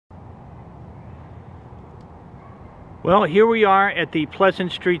Well, here we are at the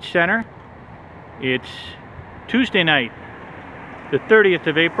Pleasant Street Center. It's Tuesday night, the 30th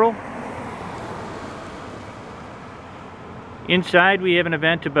of April. Inside we have an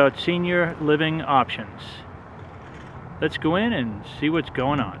event about senior living options. Let's go in and see what's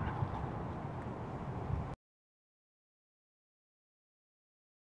going on.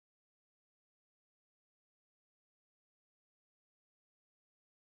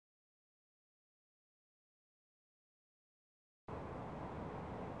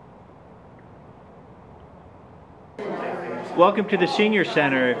 Welcome to the Senior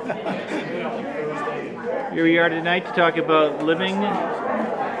Center. Here we are tonight to talk about living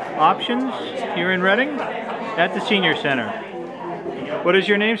options here in Reading at the Senior Center. What is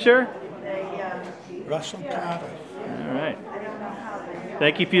your name, sir? Russell Carter. All right.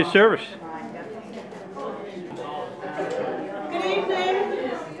 Thank you for your service. Good evening.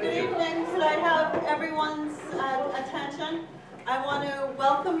 Good evening. Could I have everyone's attention? I want to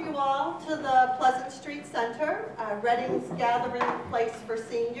welcome you all to the Pleasant Street Center, Reading's gathering place for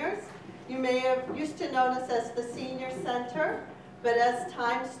seniors. You may have used to know us as the Senior Center, but as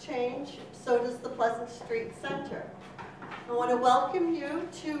times change, so does the Pleasant Street Center. I want to welcome you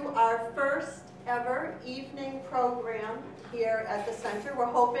to our first ever evening program here at the center. We're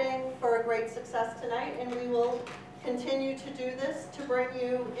hoping for a great success tonight, and we will continue to do this to bring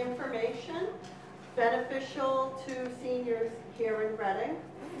you information beneficial to seniors here in Reading.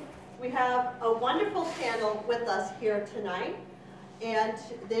 We have a wonderful panel with us here tonight, and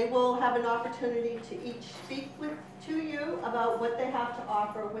they will have an opportunity to each speak to you about what they have to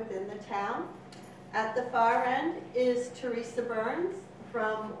offer within the town. At the far end is Teresa Burns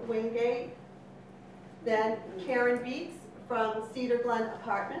from Wingate, then Karen Beats from Cedar Glen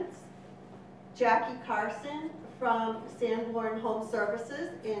Apartments, Jackie Carson from Sanborn Home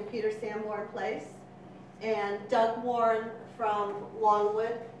Services in Peter Sanborn Place, and Doug Warren from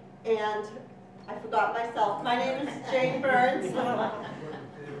Longwood, and I forgot myself. My name is Jane Burns.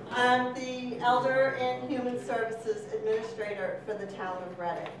 I'm the Elder and Human Services Administrator for the town of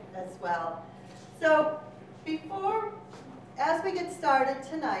Reading as well. So as we get started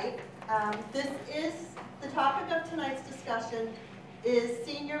tonight, the topic of tonight's discussion is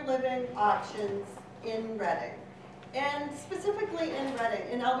senior living options in Reading. And specifically in Reading,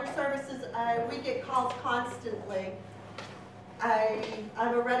 in Elder Services, we get calls constantly.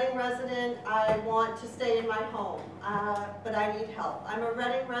 I'm a Reading resident, I want to stay in my home, but I need help. I'm a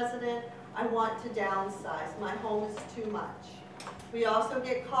Reading resident, I want to downsize, my home is too much. We also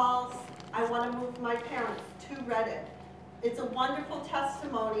get calls, I want to move my parents to Reading. It's a wonderful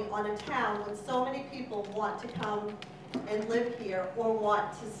testimony on a town when so many people want to come and live here or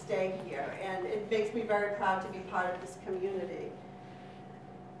want to stay here, and it makes me very proud to be part of this community.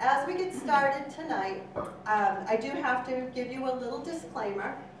 As we get started tonight, I do have to give you a little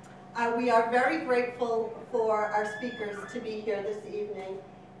disclaimer. We are very grateful for our speakers to be here this evening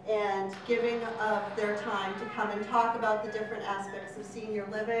and giving of their time to come and talk about the different aspects of senior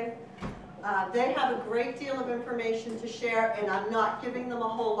living. They have a great deal of information to share, and I'm not giving them a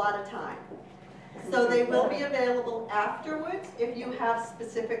whole lot of time. So they will be available afterwards if you have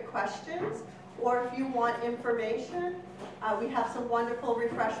specific questions or if you want information. We have some wonderful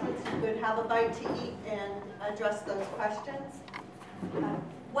refreshments. You could have a bite to eat and address those questions.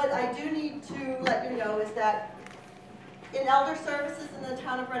 What I do need to let you know is that in Elder Services in the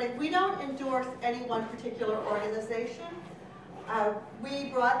town of Reading, we don't endorse any one particular organization. We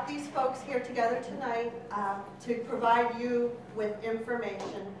brought these folks here together tonight to provide you with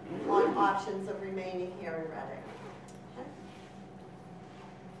information on options of remaining here in Reading. Okay.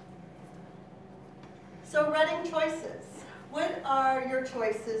 So Reading choices. What are your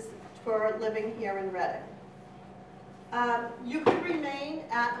choices for living here in Reading? You could remain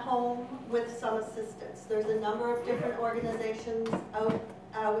at home with some assistance. There's a number of different organizations out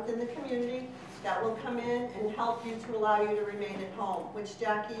within the community that will come in and help you to allow you to remain at home, which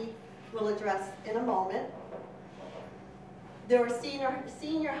Jackie will address in a moment. There are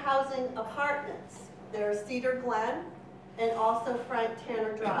senior housing apartments. There's Cedar Glen and also Frank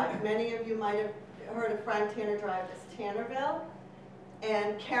Tanner Drive. Many of you might have heard of Frank Tanner Drive as Tannerville.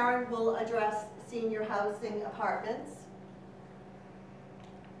 And Karen will address senior housing apartments.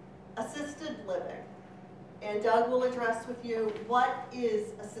 Assisted living. And Doug will address with you what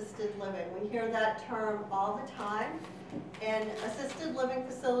is assisted living. We hear that term all the time. And assisted living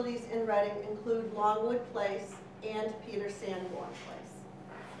facilities in Reading include Longwood Place and Peter Sanborn Place.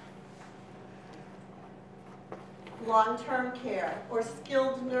 Long-term care or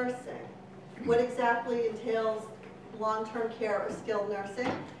skilled nursing. What exactly entails long-term care or skilled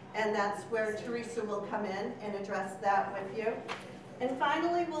nursing? And that's where Teresa will come in and address that with you. And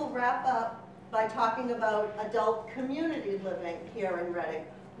finally, we'll wrap up by talking about adult community living here in Reading.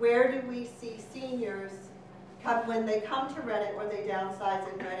 Where do we see seniors come when they come to Reading or they downsize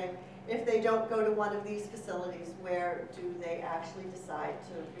in Reading? If they don't go to one of these facilities, where do they actually decide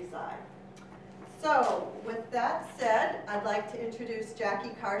to reside? So with that said, I'd like to introduce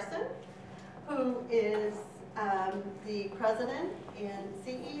Jackie Carson, who is the president and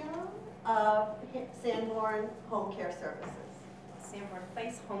CEO of Sanborn Home Care Services. Sanborn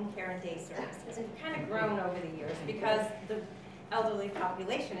Place Home Care and Day Services. We've kind of grown over the years because the elderly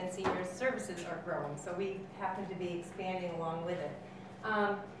population and senior services are growing, so we happen to be expanding along with it.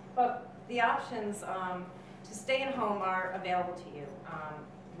 But the options to stay in home are available to you.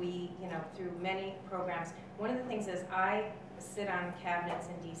 We, through many programs. One of the things is I sit on cabinets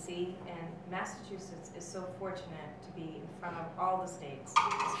in DC, and Massachusetts is so fortunate to be in front of all the states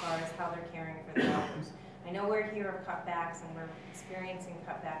as far as how they're caring for the elders. I know we're here of cutbacks and we're experiencing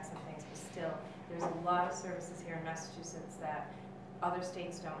cutbacks and things, but still, there's a lot of services here in Massachusetts that other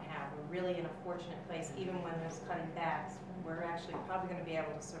states don't have. We're really in a fortunate place, even when there's cutting backs. We're actually probably going to be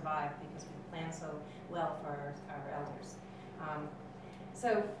able to survive because we plan so well for our elders.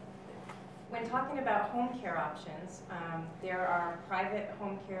 So when talking about home care options, there are private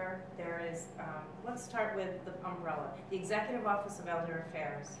home care. There is, let's start with the umbrella. The Executive Office of Elder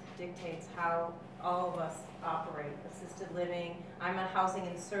Affairs dictates how all of us operate. Assisted living, I'm a housing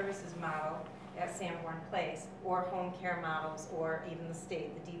and services model at Sanborn Place, or home care models, or even the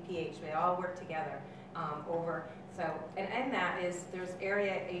state, the DPH, they all work together and that is, there's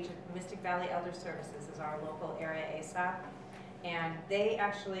area agent, Mystic Valley Elder Services is our local area ASOP. And they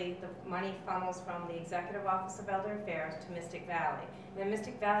actually, the money funnels from the Executive Office of Elder Affairs to Mystic Valley. And then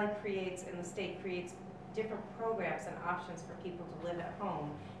Mystic Valley creates, and the state creates, different programs and options for people to live at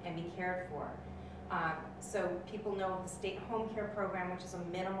home and be cared for. So people know the state home care program, which is a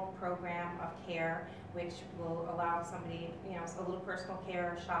minimal program of care, which will allow somebody, a little personal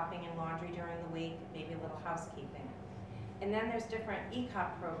care, shopping and laundry during the week, maybe a little housekeeping. And then there's different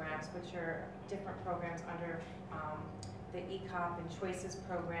ECOP programs, which are different programs under the ECOP and Choices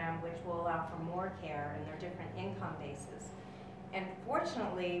program, which will allow for more care, and they're different income bases. And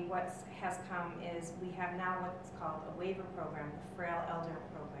fortunately, what has come is we have now what's called a waiver program, the Frail Elder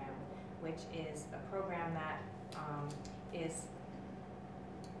Program, which is a program that is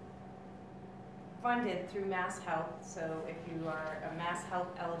funded through Mass Health. So if you are a Mass Health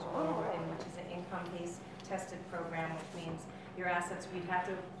eligible, which is an income-based tested program, which means your assets, you'd have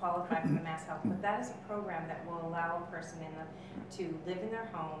to qualify for the Mass Health, but that is a program that will allow a person to live in their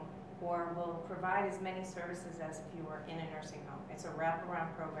home, or will provide as many services as if you were in a nursing home. It's a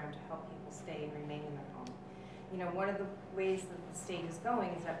wraparound program to help people stay and remain in their home. One of the ways that the state is going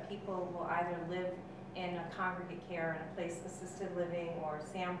is that people will either live in a congregate care in a place assisted living or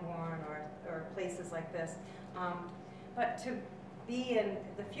Sanborn or places like this, but to be in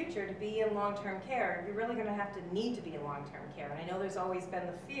the future, to be in long-term care, you're really going to have to need to be in long-term care. And I know there's always been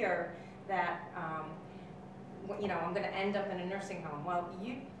the fear that, I'm going to end up in a nursing home. Well,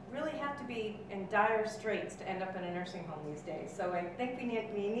 you really have to be in dire straits to end up in a nursing home these days. So I think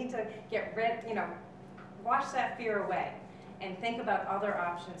we need to get wash that fear away and think about other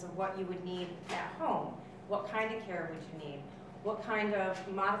options of what you would need at home. What kind of care would you need? What kind of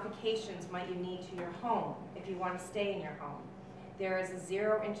modifications might you need to your home if you want to stay in your home? There is a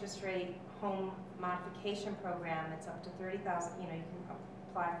zero interest rate home modification program that's up to $30,000. You can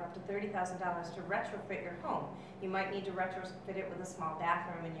apply for up to $30,000 to retrofit your home. You might need to retrofit it with a small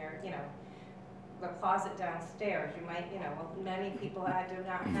bathroom in your, the closet downstairs. You might, many people do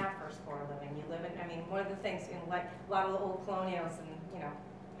not have first floor living. You live in, one of the things, like a lot of the old colonials and,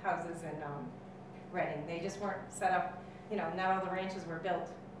 houses in Reading, they just weren't set up, not all the ranches were built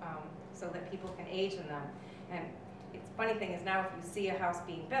so that people can age in them. And it's funny thing is now if you see a house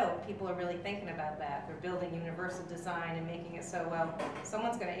being built, people are really thinking about that. They're building universal design and making it so, well,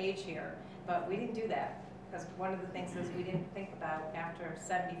 someone's going to age here. But we didn't do that, because one of the things is we didn't think about after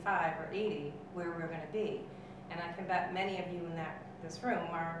 75 or 80 where we're going to be. And I can bet many of you in this room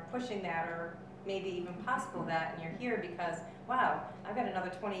are pushing that, or maybe even possible that, and you're here because, wow, I've got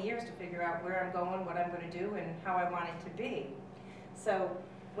another 20 years to figure out where I'm going, what I'm going to do, and how I want it to be. So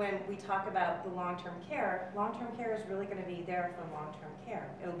when we talk about the long-term care is really going to be there for long-term care.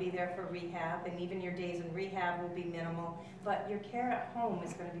 It'll be there for rehab, and even your days in rehab will be minimal, but your care at home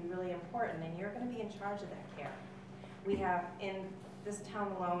is going to be really important, and you're going to be in charge of that care. We have, in this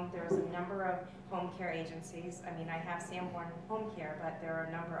town alone, there's a number of home care agencies. I have Sanborn Home Care, but there are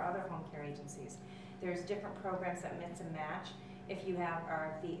a number of other home care agencies. There's different programs that mix and match. If you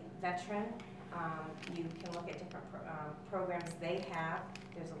are the veteran, you can look at different programs they have.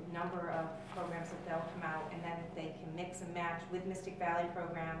 There's a number of programs that they'll come out, and then they can mix and match with Mystic Valley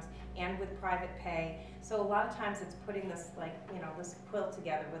programs and with private pay. So a lot of times it's putting this, like, this quilt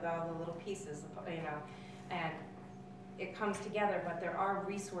together with all the little pieces, and it comes together, but there are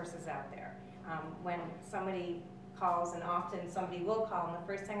resources out there. When somebody calls, and often somebody will call, and the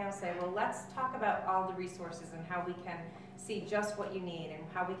first thing I'll say, well, let's talk about all the resources and how we can see just what you need and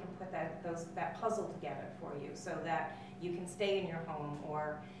how we can put that puzzle together for you so that you can stay in your home.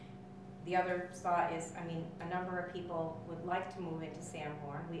 Or the other thought is, a number of people would like to move into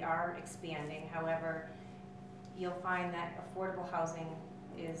Sanborn. We are expanding. However, you'll find that affordable housing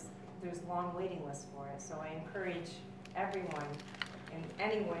there's long waiting lists for it. So I encourage everyone and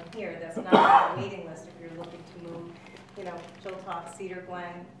anyone here that's not on a waiting list, if you're looking to move, Jill talked Cedar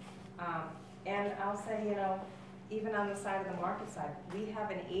Glen, and I'll say, even on the side of the market side, we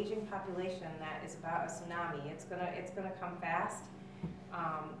have an aging population that is about a tsunami. It's gonna come fast,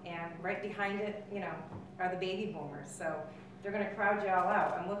 and right behind it, are the baby boomers. So they're gonna crowd you all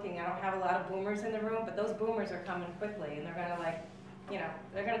out. I don't have a lot of boomers in the room, but those boomers are coming quickly, and they're gonna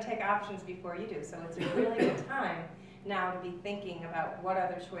they're gonna take options before you do. So it's a really good time now to be thinking about what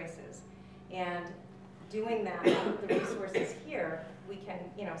other choices. And doing that with the resources here, we can,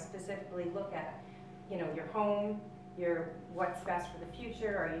 specifically look at, your home, what's best for the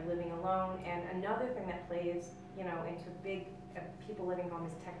future, are you living alone? And another thing that plays, into big people living home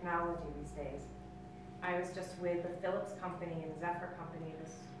is technology these days. I was just with the Philips company and Zephyr company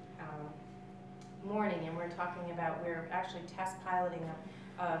this morning, and we're talking about, we're actually test piloting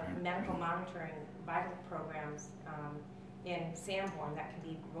a medical monitoring vital programs in Sanborn that can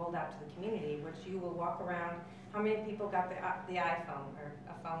be rolled out to the community, which you will walk around. How many people got the iPhone or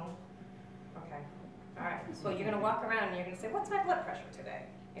a phone? Okay, all right. So you're going to walk around and you're going to say, "What's my blood pressure today?"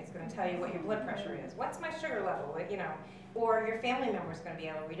 It's going to tell you what your blood pressure is. What's my sugar level? Or your family member is going to be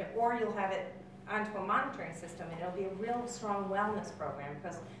able to read it, or you'll have it onto a monitoring system, and it'll be a real strong wellness program.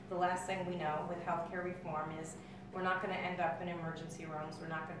 Because the last thing we know with healthcare reform is we're not going to end up in emergency rooms. We're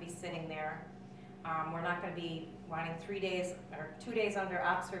not going to be sitting there. We're not going to be wanting 3 days or 2 days under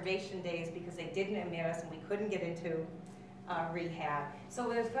observation days because they didn't admit us and we couldn't get into rehab. So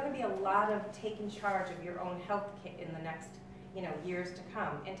there's going to be a lot of taking charge of your own health in the next years to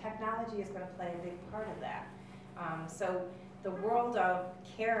come. And technology is going to play a big part of that. So the world of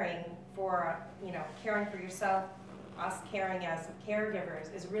caring for yourself, us caring as caregivers,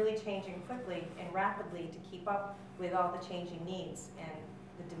 is really changing quickly and rapidly to keep up with all the changing needs and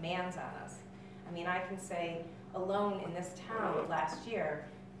the demands on us. I can say alone in this town last year,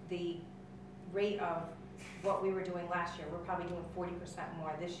 the rate of what we were doing last year, we're probably doing 40%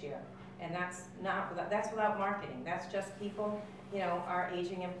 more this year. And that's without marketing. That's just people, are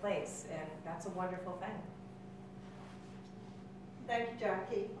aging in place, and that's a wonderful thing. Thank you,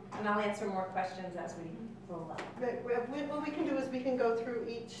 Jackie. And I'll answer more questions as we roll up. What we can do is we can go through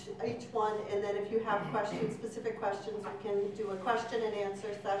each one, and then if you have questions, specific questions, we can do a question and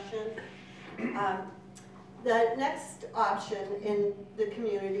answer session. The next option in the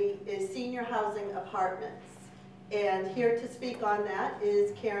community is senior housing apartments. And here to speak on that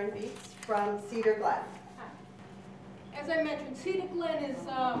is Karen Beeks from Cedar Glen. As I mentioned, Cedar Glen is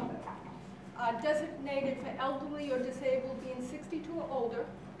designated for elderly or disabled being 62 or older.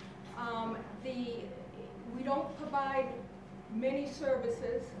 We don't provide many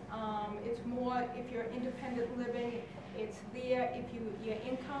services. It's more if you're independent living, it's there. If your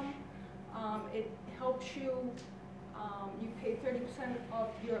income, it helps you, you pay 30%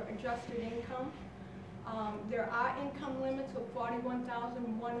 of your adjusted income. There are income limits of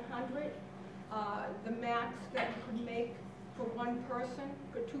 $41,100. The max that you could make for one person,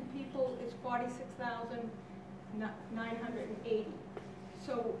 for 2 people, is $46,980.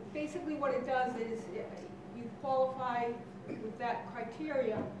 So basically what it does is you qualify with that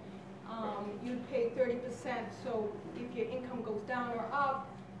criteria, you'd pay 30%. So if your income goes down or up,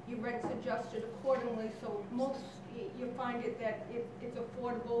 your rent's adjusted accordingly. So you find it that it's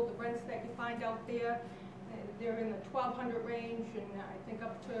affordable. The rents that you find out there, they're in the $1,200 range, and I think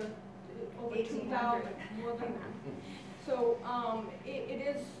up to over $2,000, more than that. So it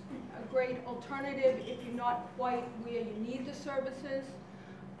is a great alternative if you're not quite where you need the services.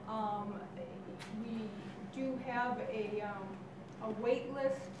 We do have a wait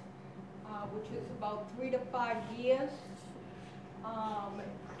list, which is about 3 to 5 years.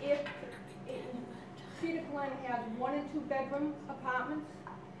 Cedar Glen has 1 and 2 bedroom apartments.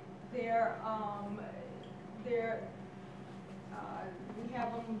 They're We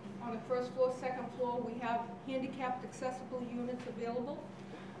have them on the first floor, second floor. We have handicapped accessible units available.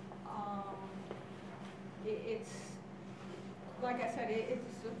 It's, like I said,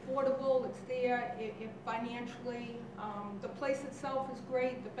 it's affordable, it's there, it financially, the place itself is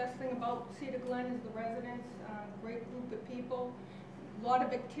great. The best thing about Cedar Glen is the residents, great group of people. A lot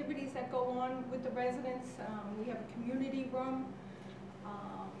of activities that go on with the residents. We have a community room.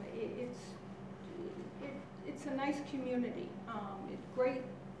 It's a nice community. It's great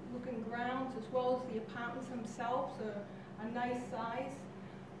looking grounds, as well as the apartments themselves are a nice size.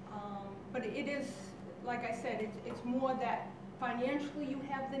 But it is, like I said, it's more that financially you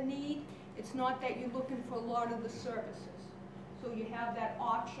have the need. It's not that you're looking for a lot of the services. So you have that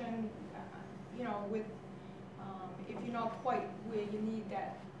option, you know, with if you're not quite where you need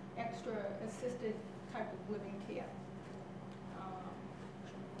that extra assisted type of living care.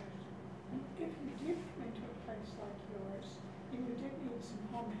 If you did come into a place like yours, and you did need some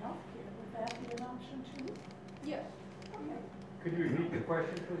home health care, would that be an option too? Yes. Okay. Could you repeat the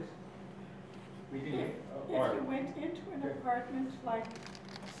question, please? We didn't. If you went into an apartment like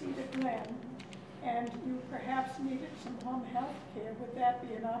Cedar Glen, and you perhaps needed some home health care, would that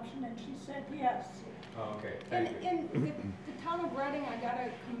be an option? And she said yes. Oh, okay, thank you. And the town of Reading, I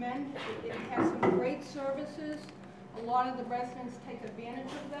gotta commend, it has some great services. A lot of the residents take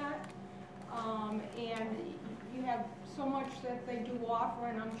advantage of that. And you have so much that they do offer,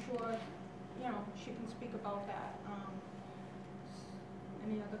 and I'm sure, you know, she can speak about that.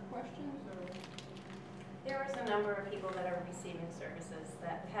 Any other questions, or? There is a number of people that are receiving services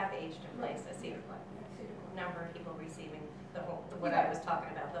that have aged in place at Cedar Glen. Number of people receiving the home, what I was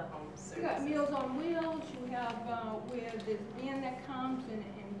talking about, the home services. You got Meals on Wheels, you have where there's a van that comes and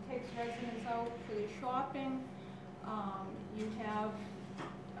takes residents out for their shopping. You have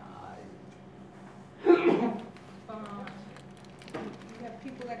you have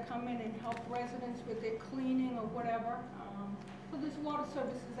people that come in and help residents with their cleaning or whatever. So there's a lot of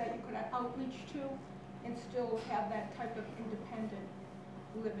services that you could outreach to and still have that type of independent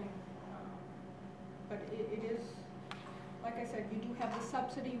living. But it is, like I said, you do have the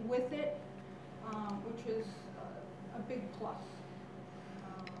subsidy with it, which is a big plus.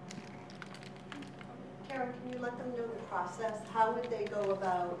 Karen, can you let them know the process? How would they go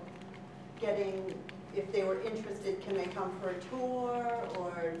about getting, if they were interested, can they come for a tour,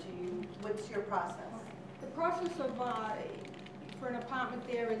 or what's your process? The process of, for an apartment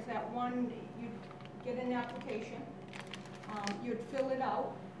there is that one, you get an application, you'd fill it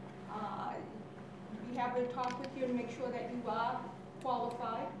out, be happy to talk with you and make sure that you are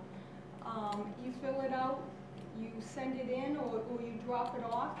qualified. You fill it out, you send it in, or you drop it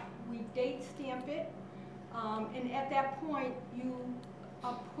off. We date stamp it, and at that point you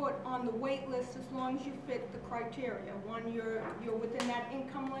are put on the wait list as long as you fit the criteria. One, you're within that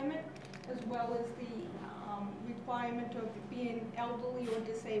income limit, as well as the requirement of being elderly or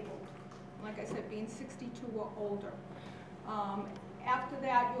disabled. Like I said, being 62 or older. After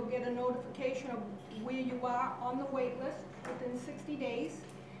that, you'll get a notification of where you are on the wait list within 60 days.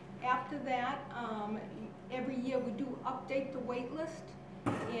 After that, every year we do update the wait list,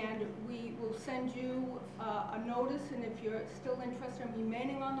 and we will send you a notice, and if you're still interested in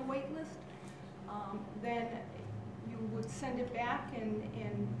remaining on the wait list, then you would send it back,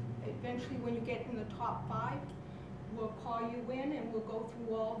 and eventually when you get in the top 5, we'll call you in and we'll go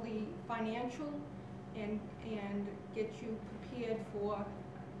through all the financial and get you prepared for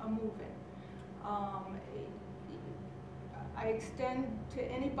a move-in. I extend to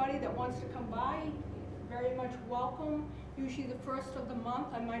anybody that wants to come by, very much welcome. Usually the first of the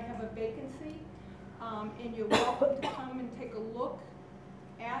month I might have a vacancy, and you're welcome to come and take a look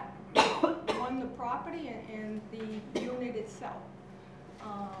at the property and the unit itself.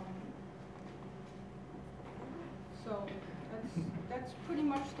 So that's pretty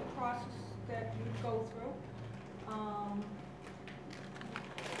much the process that you go through.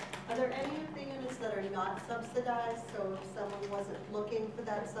 Are there any of the units that are not subsidized, so if someone wasn't looking for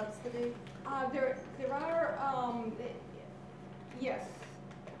that subsidy? There are, yes.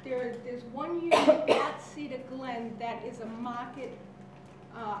 There's one unit at Cedar Glen that is a market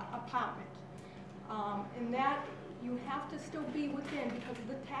apartment. And that you have to still be within, because of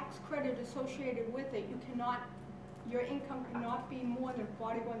the tax credit associated with it, your income cannot be more than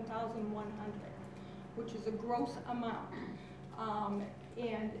 $41,100, which is a gross amount.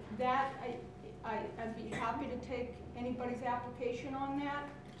 And that, I'd be happy to take anybody's application on that,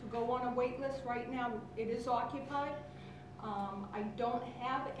 to go on a wait list. Right now, it is occupied. I don't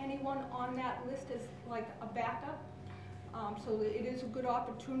have anyone on that list as like a backup. So it is a good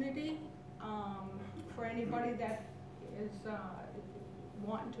opportunity for anybody that is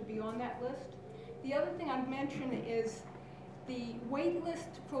wanting to be on that list. The other thing I'd mention is the wait list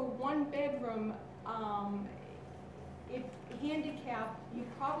for one bedroom, if handicapped, you're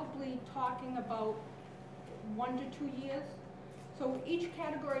probably talking about 1 to 2 years. So each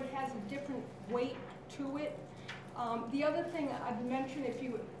category has a different weight to it. The other thing I'd mention, if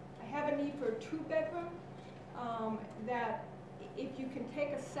you have a need for a 2-bedroom, that if you can take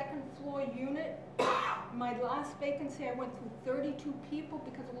a second floor unit, my last vacancy I went through 32 people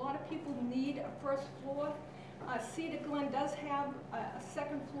because a lot of people need a first floor. Cedar Glen does have a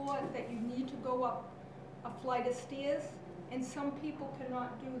second floor that you need to go up a flight of stairs, and some people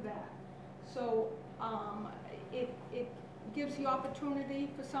cannot do that. So it gives the opportunity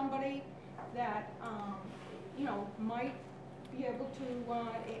for somebody that you know, might be able to,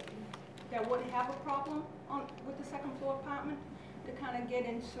 that would have a problem with the second floor apartment, to kind of get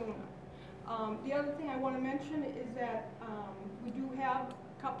in sooner. The other thing I want to mention is that we do have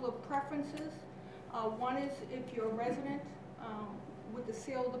a couple of preferences. One is if you're a resident, with the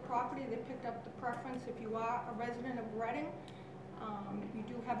sale of the property, they picked up the preference. If you are a resident of Reading, you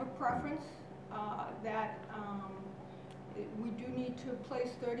do have a preference that we do need to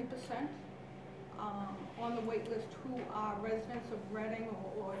place 30% on the wait list who are residents of Reading,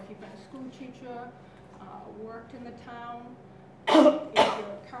 or if you've been a school teacher, worked in the town, if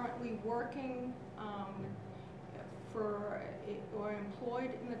you're currently working or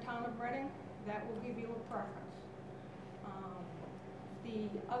employed in the town of Reading, that will give you a preference. The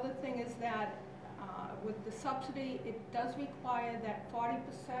other thing is that with the subsidy, it does require that 40%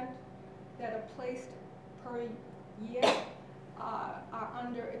 that are placed per year are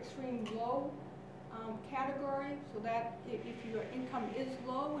under extreme low category, so that if your income is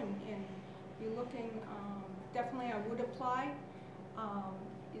low and you're looking, definitely I would apply.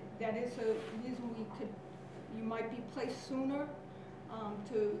 That is a reason you might be placed sooner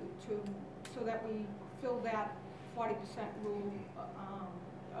so that we fill that 40% rule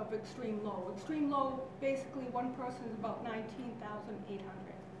of extreme low. Extreme low, basically one person is about $19,800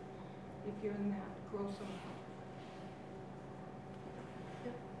 if you're in that gross income.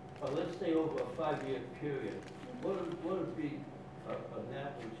 Let's say over a 5-year period, what would be an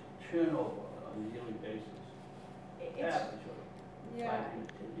average turnover on a yearly basis? Average of 5 years,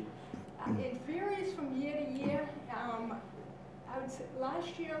 10 years. It varies from year to year. I would say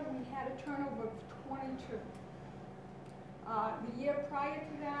last year we had a turnover of 22. The year prior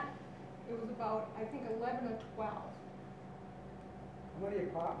to that, it was about, I think, 11 or 12. How many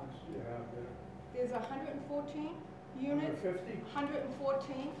apartments do you have there? There's 114 units. 150?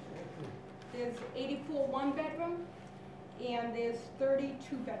 114. There's 84 one-bedroom, and there's 30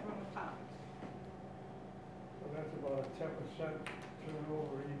 two-bedroom apartments. So that's about a 10%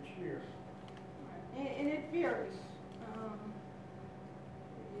 turnover each year. And it varies.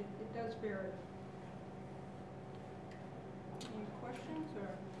 It does vary. Any questions or?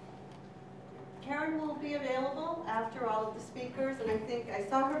 Karen will be available after all of the speakers, and I think I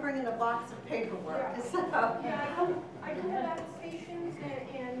saw her bringing a box of paperwork. Yeah. So. Yeah, I do have applications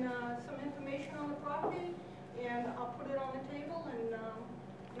and some information on the property, and I'll put it on the table, and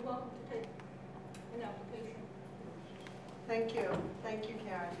you're welcome to take an application. Thank you,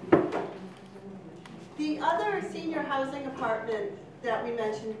 Karen. The other senior housing apartment that we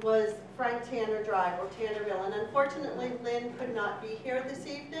mentioned was Frank Tanner Drive, or Tannerville, and unfortunately Lynn could not be here this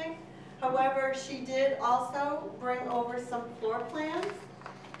evening. However, she did also bring over some floor plans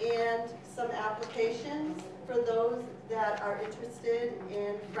and some applications for those that are interested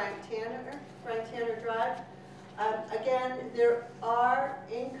in Frank Tanner Drive. Again, there are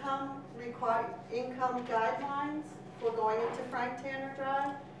income guidelines for going into Frank Tanner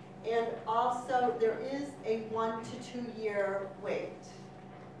Drive, and also there is a 1 to 2 year wait.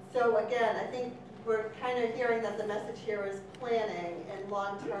 So again, I think we're kind of hearing that the message here is planning and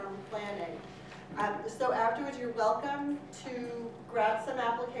long-term planning. So afterwards, you're welcome to grab some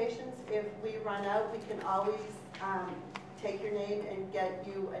applications. If we run out, we can always take your name and get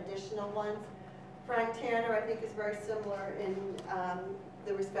you additional ones. Frank Tanner, I think, is very similar in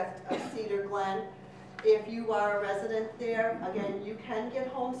the respect of Cedar Glen. If you are a resident there, again, you can get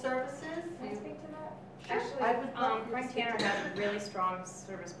home services. Can I speak to that? Sure. Actually, I would love you to Frank speak Tanner to has a really strong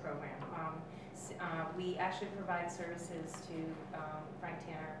service program. We actually provide services to Frank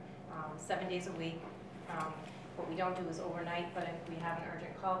Tanner 7 days a week. What we don't do is overnight, but if we have an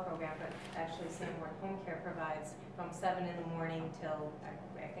urgent call program, but actually Sanborn Home Care provides from 7 in the morning till,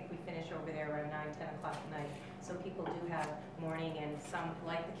 I think we finish over there around 9, 10 o'clock at night. So people do have morning, and some,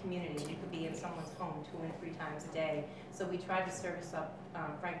 like the community, you could be in someone's home 2 and 3 times a day. So we try to service up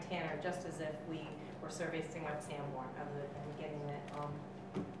Frank Tanner just as if we were servicing up Sanborn, other than getting that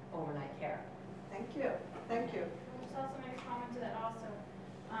overnight care. Thank you, thank you. I'll just also make a comment to that also.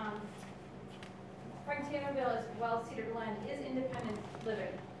 Frank Tannerville, as well as Cedar Glen, is independent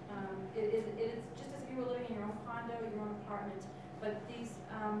living. It is just as if you were living in your own condo, your own apartment, but these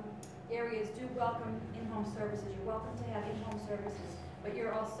areas do welcome in-home services. You're welcome to have in-home services, but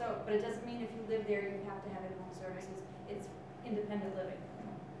it doesn't mean if you live there you have to have in-home services. It's independent living.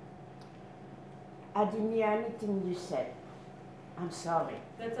 I didn't hear anything you said. I'm sorry.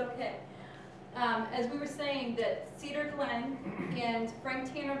 That's okay. As we were saying, that Cedar Glen and Frank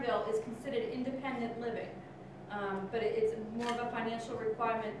Tannerville is considered independent living, but it's more of a financial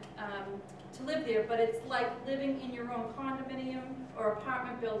requirement to live there, but it's like living in your own condominium or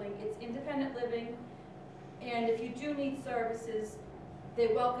apartment building. It's independent living, and if you do need services, they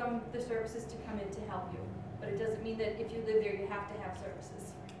welcome the services to come in to help you. But it doesn't mean that if you live there, you have to have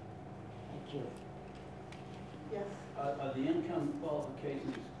services. Thank you. Yes. Are the income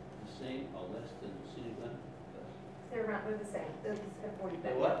qualifications the same or less than Cedar Glen? They're the same. They're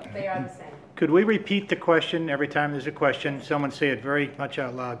what? They are the same. Could we repeat the question every time there's a question? Someone say it very much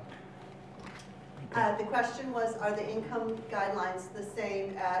out loud. The question was, are the income guidelines the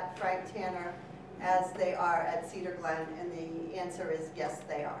same at Frank Tanner as they are at Cedar Glen? And the answer is yes,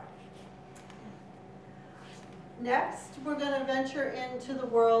 they are. Next, we're going to venture into the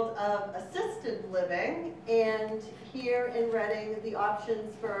world of assisted living, and here in Reading, the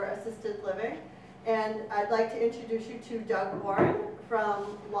options for assisted living. And I'd like to introduce you to Doug Warren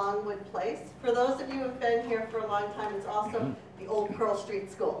from Longwood Place. For those of you who have been here for a long time, it's also the old Pearl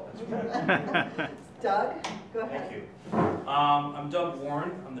Street School. Doug, go ahead. Thank you. I'm Doug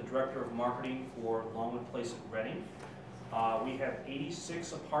Warren. I'm the Director of Marketing for Longwood Place at Reading. We have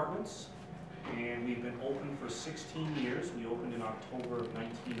 86 apartments, and we've been open for 16 years. We opened in October of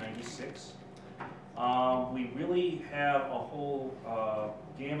 1996. We really have a whole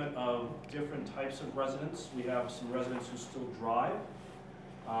gamut of different types of residents. We have some residents who still drive.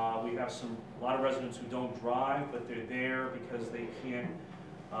 We have a lot of residents who don't drive, but they're there because they can't,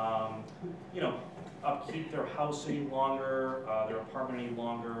 upkeep their house any longer, their apartment any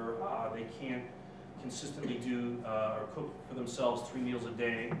longer. They can't consistently do or cook for themselves 3 meals a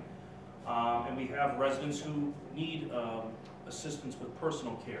day. And we have residents who need assistance with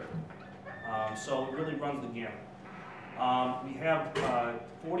personal care. So it really runs the gamut. We have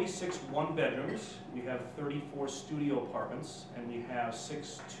 46 one-bedrooms, we have 34 studio apartments, and we have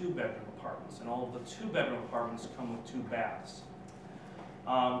 6 two-bedroom apartments. And all of the two-bedroom apartments come with 2 baths.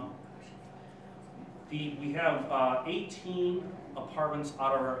 We have 18 apartments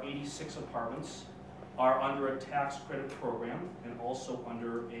out of our 86 apartments are under a tax credit program and also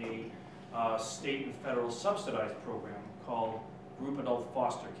under a state and federal subsidized program called Group Adult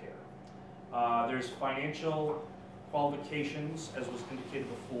Foster Care. There's financial qualifications, as was indicated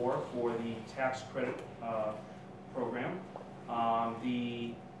before, for the tax credit program.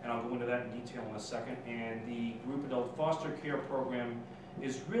 And I'll go into that in detail in a second. And the Group Adult Foster Care program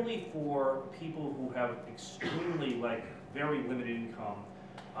is really for people who have extremely, very limited income.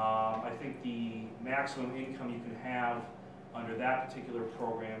 I think the maximum income you can have under that particular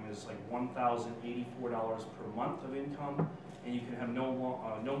program is $1,084 per month of income, and you can have no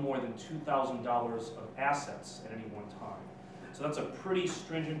more than $2,000 of assets at any one time. So that's a pretty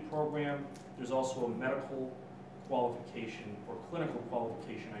stringent program. There's also a medical qualification, or clinical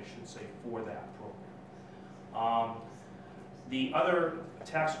qualification, I should say, for that program. The other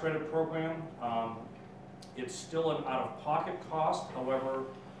tax credit program, it's still an out-of-pocket cost. However,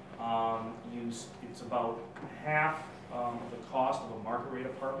 it's about half the cost of a market rate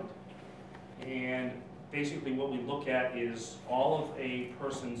apartment. And basically what we look at is all of a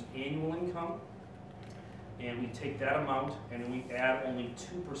person's annual income, and we take that amount and we add only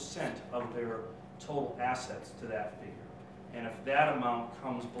 2% of their total assets to that figure. And if that amount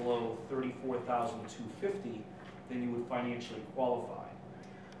comes below $34,250, then you would financially qualify.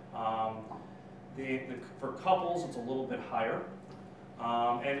 For couples, it's a little bit higher.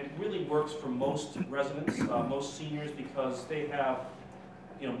 And it really works for most residents, most seniors, because they have,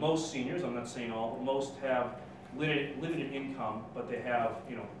 most seniors, I'm not saying all, but most have limited income, but they have,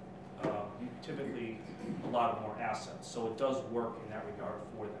 typically a lot of more assets. So it does work in that regard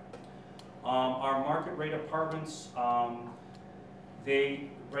for them. Our market rate apartments,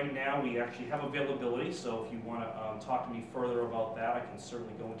 Right now, we actually have availability, so if you want to talk to me further about that, I can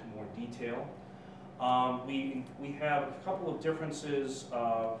certainly go into more detail. We have a couple of differences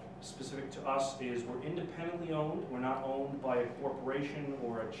specific to us is we're independently owned. We're not owned by a corporation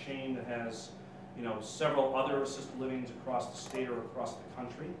or a chain that has, you know, several other assisted livings across the state or across the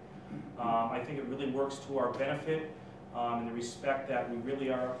country. I think it really works to our benefit in the respect that we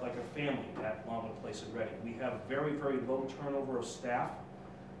really are like a family at Longwood Place at Reading. We have very, very low turnover of staff.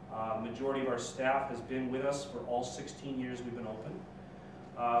 Majority of our staff has been with us for all 16 years we've been open.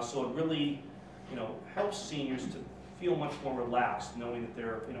 So it really, you know, helps seniors to feel much more relaxed, knowing that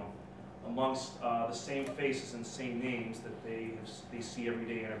they're, you know, amongst the same faces and same names that they see every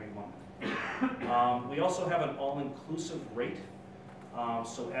day and every month. We also have an all-inclusive rate.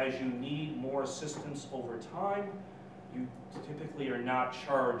 So as you need more assistance over time, you typically are not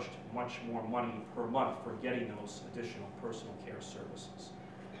charged much more money per month for getting those additional personal care services.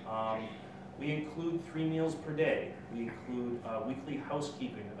 We include 3 meals per day. We include weekly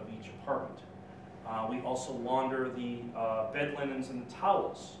housekeeping of each apartment. We also launder the bed linens and the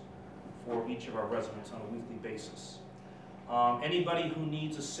towels for each of our residents on a weekly basis. Anybody who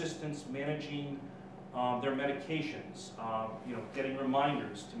needs assistance managing their medications, you know, getting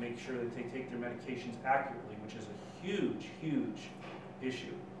reminders to make sure that they take their medications accurately, which is a huge, huge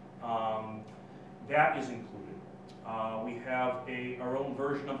issue. That is included. We have our own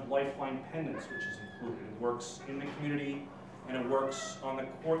version of Lifeline Pendants, which is included. It works in the community and it works on the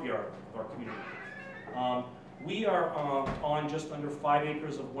courtyard of our community. We are on just under 5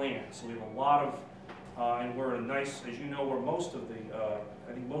 acres of land, so we have a lot of, and we're in a nice, as you know, where most of the,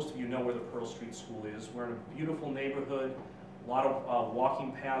 I think most of you know where the Pearl Street School is. We're in a beautiful neighborhood, a lot of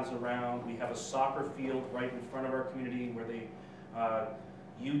walking paths around. We have a soccer field right in front of our community where they,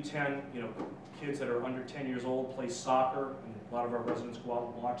 U10, you know, kids that are under 10 years old play soccer, and a lot of our residents go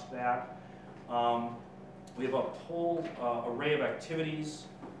out and watch that. We have a whole array of activities.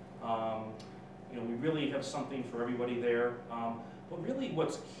 You know, we really have something for everybody there. But really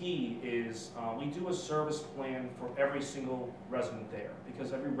what's key is we do a service plan for every single resident there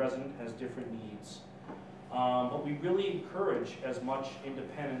because every resident has different needs. But we really encourage as much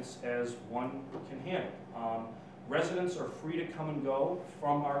independence as one can handle. Residents are free to come and go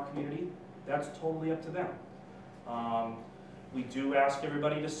from our community. That's totally up to them. We do ask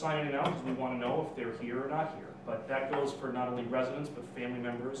everybody to sign in and out because we want to know if they're here or not here. But that goes for not only residents, but family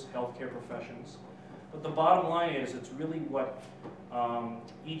members, healthcare professions. But the bottom line is it's really what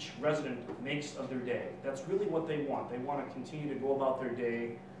each resident makes of their day. That's really what they want. They want to continue to go about their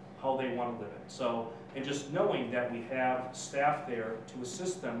day how they want to live it. So, and just knowing that we have staff there to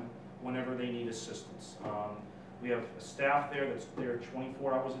assist them whenever they need assistance. We have a staff there that's there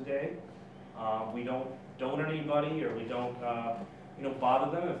 24 hours a day. We don't donate anybody or we don't you know, bother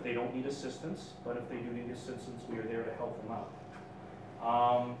them if they don't need assistance, but if they do need assistance, we are there to help them out.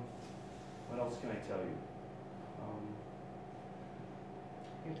 What else can I tell you?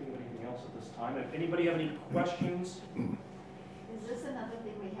 I can't think of anything else at this time. If anybody have any questions? Is this another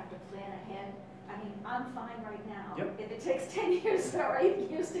thing we have to plan ahead? I mean, I'm fine right now. Yep. If it takes 10 years or 8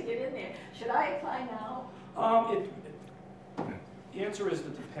 years to get in there, should I apply now? The answer is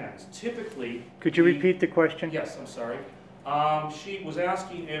it depends. Typically... Could you repeat the question? Yes, I'm sorry. She was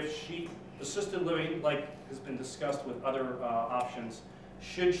asking if assisted living, like has been discussed with other options,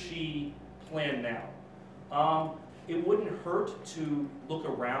 should she plan now? It wouldn't hurt to look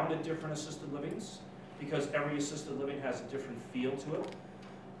around at different assisted livings because every assisted living has a different feel to it.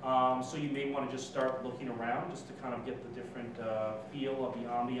 So you may want to just start looking around just to kind of get the different feel of the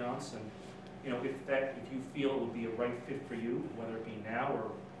ambiance and, you know, if you feel it would be a right fit for you, whether it be now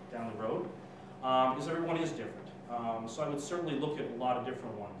or down the road, because everyone is different. So I would certainly look at a lot of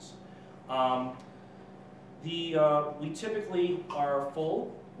different ones. We typically are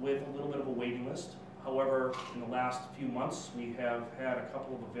full with a little bit of a waiting list. However, in the last few months, we have had a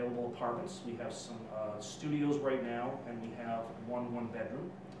couple of available apartments. We have some studios right now, and we have one bedroom.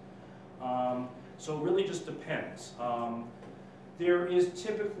 So it really just depends. There is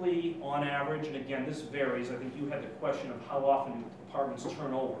typically, on average, and again, this varies. I think you had the question of how often do apartments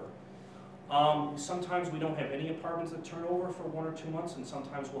turn over. Sometimes we don't have any apartments that turn over for 1 or 2 months, and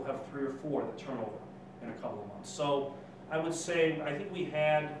sometimes we'll have 3 or 4 that turn over in a couple of months. So I would say, I think we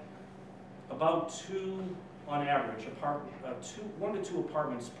had about 2, on average, 1 to 2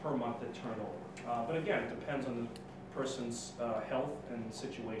 apartments per month that turn over. But again, it depends on the person's health and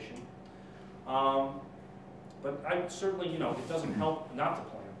situation. But I would certainly, you know, it doesn't help not to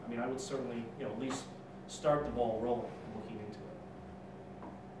plan. I mean, I would certainly, you know, at least start the ball rolling and looking into it.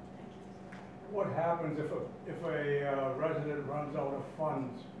 What happens if a resident runs out of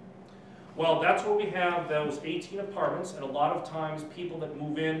funds? Well, that's where we have those 18 apartments, and a lot of times people that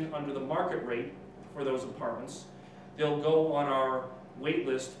move in under the market rate for those apartments, they'll go on our wait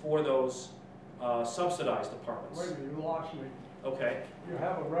list for those subsidized apartments. Wait a minute, you lost me. Okay, You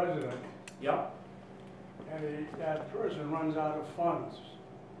have a resident, yep, and that person runs out of funds,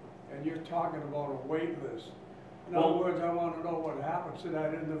 and you're talking about a wait list. In other Well- words, I want to know what happens to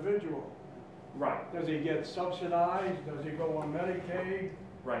that individual. right. Does he get subsidized? Does he go on Medicaid?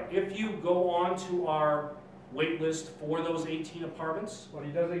 Right, if you go on to our wait list for those 18 apartments, But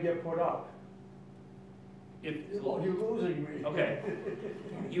he doesn't get put up. if, Well, you're losing me. okay,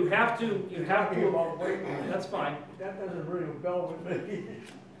 you have Talking to, about wait list. that's fine. That doesn't ring a bell with me.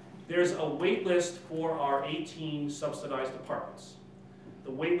 There's a wait list for our 18 subsidized apartments.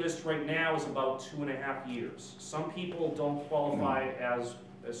 The wait list right now is about 2.5 years. Some people don't qualify as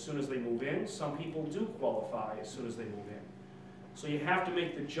soon as they move in, some people do qualify as soon as they move in. So you have to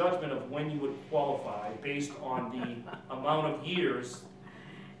make the judgment of when you would qualify based on the amount of years,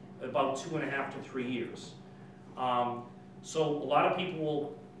 about 2.5 to 3 years. So a lot of people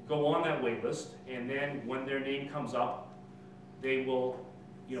will go on that wait list, and then when their name comes up, they will,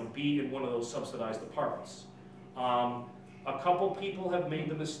 be in one of those subsidized apartments. A couple people have made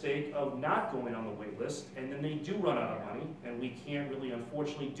the mistake of not going on the wait list, and then they do run out of money, and we can't really,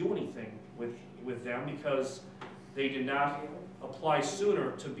 unfortunately, do anything with them because they did not apply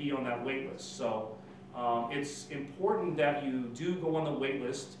sooner to be on that wait list. So it's important that you do go on the wait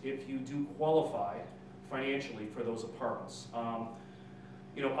list if you do qualify financially for those apartments.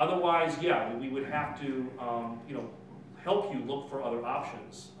 Otherwise, yeah, we would have to, help you look for other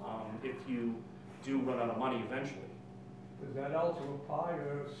options if you do run out of money eventually. Does that also apply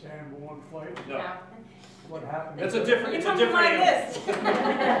to Sanborn Place? No. What happened? It's a different, it's a Come to different my animal. list.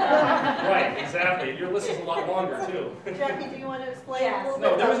 Right, exactly. Your list is a lot longer too. Jackie, do you want to explain a Yes. little No,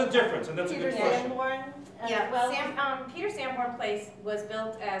 bit there is about a difference, and that's a Peter good question. Sanborn as Yeah, well? Peter Sanborn Place was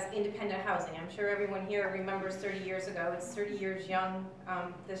built as independent housing. I'm sure everyone here remembers 30 years ago. It's 30 years young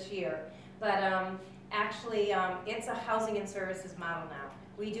this year. But actually, it's a housing and services model now.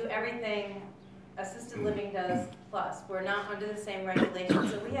 We do everything assisted living does plus. We're not under the same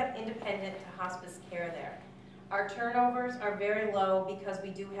regulations, so we have independent to hospice care there. Our turnovers are very low because we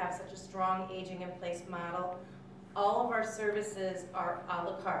do have such a strong aging in place model. All of our services are a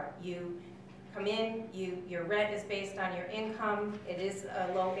la carte. You come in, your rent is based on your income. It is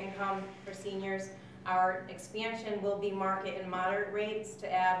a low income for seniors. Our expansion will be market and moderate rates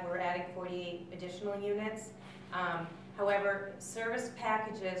to add. We're adding 48 additional units. However, service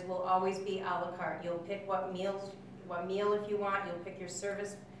packages will always be a la carte. You'll pick what meal if you want. You'll pick your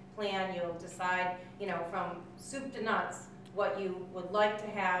service plan. You'll decide, from soup to nuts, what you would like to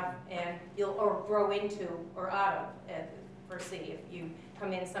have, and or grow into or out of. Foresee if you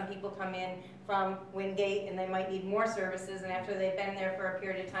come in. Some people come in from Wingate and they might need more services, and after they've been there for a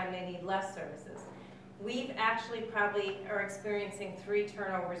period of time, they need less services. We've actually probably are experiencing 3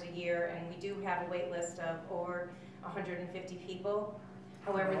 turnovers a year, and we do have a wait list of over 150 people.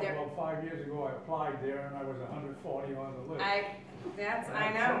 However, About 5 years ago, I applied there, and I was 140 on the list.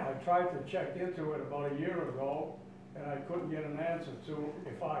 I know. I tried to check into it about a year ago, and I couldn't get an answer to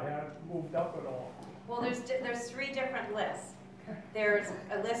if I had moved up at all. Well, there's 3 different lists. There's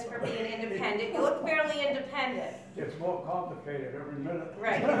a list for being independent. You look fairly independent. It's more complicated every minute.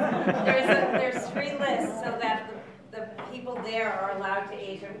 Right. There's 3 lists so that the people there are allowed to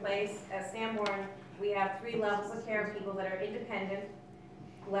age in place. At Sanborn, we have 3 levels of care, people that are independent.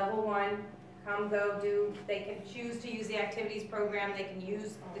 Level 1, come, go, do. They can choose to use the activities program. They can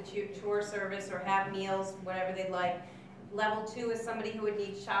use the chore service or have meals, whatever they'd like. Level 2 is somebody who would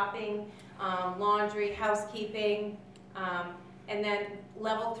need shopping, laundry, housekeeping. And then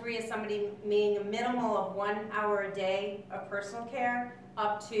level 3 is somebody needing a minimal of 1 hour a day of personal care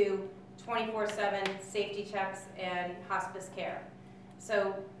up to 24/7 safety checks and hospice care.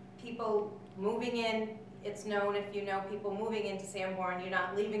 So people moving in, it's known if you know people moving into Sanborn, you're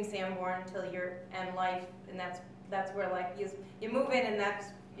not leaving Sanborn until you're end life, and that's where like you move in and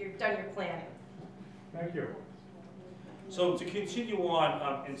you're done your planning. Thank you. So to continue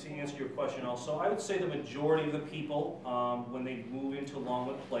on, and to answer your question also, I would say the majority of the people, when they move into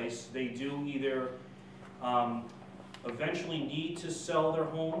Longwood Place, they do either eventually need to sell their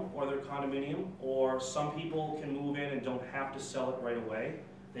home or their condominium, or some people can move in and don't have to sell it right away.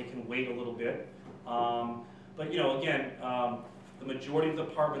 They can wait a little bit. But again, the majority of the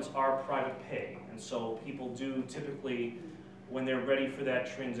apartments are private pay, and so people do typically, when they're ready for that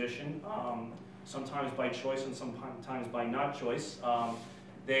transition, sometimes by choice and sometimes by not choice,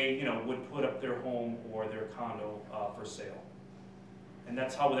 they, you know, would put up their home or their condo for sale. And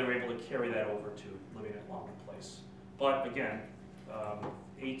that's how they were able to carry that over to living at Longwood Place. But again,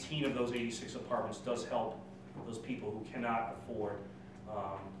 18 of those 86 apartments does help those people who cannot afford,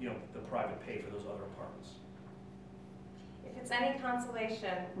 you know, the private pay for those other apartments. If it's any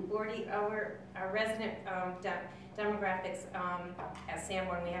consolation, our resident demographics at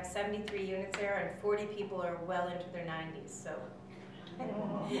Sanborn, we have 73 units there, and 40 people are well into their 90s. So, so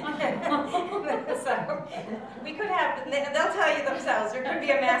we could have. They'll tell you themselves. There could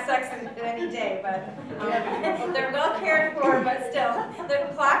be a mass accident any day, but they're well cared for. But still,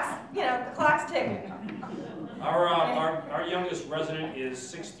 the clock's, you know, the clock's ticking. Our youngest resident is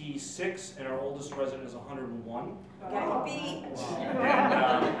 66, and our oldest resident is 101. Got beat.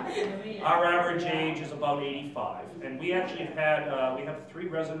 And, our average age is about 85, and we actually have we have 3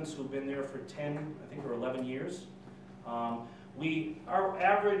 residents who've been there for 10, I think, or 11 years. Our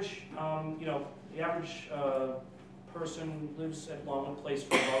average, you know, the average person lives at Longwood Place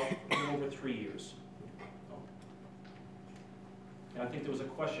for about a little over 3 years. And I think there was a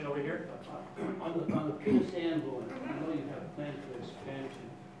question over here. On the Peter Sanborn, I know you have plans for expansion,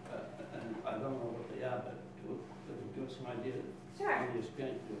 and I don't know what they are, but give us some idea on the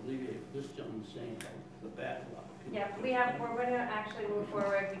expansion to alleviate this gentleman saying the backlog. Yeah, we're going to actually move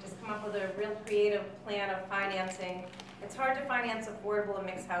forward. We just come up with a real creative plan of financing. It's hard to finance affordable and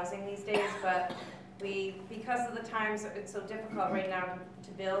mixed housing these days, but because of the times it's so difficult right now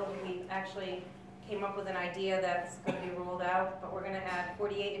to build, we actually came up with an idea that's going to be rolled out, but we're going to add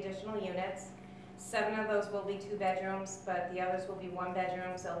 48 additional units. 7 of those will be 2 bedrooms, but the others will be 1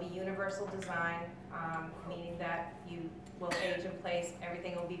 bedrooms. They'll be universal design, meaning that you will age in place.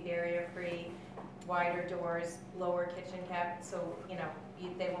 Everything will be barrier-free, wider doors, lower kitchen cap, so you know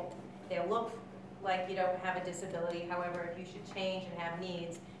they'll look like you don't have a disability. However, if you should change and have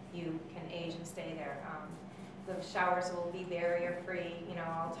needs, you can age and stay there. The showers will be barrier-free, you know,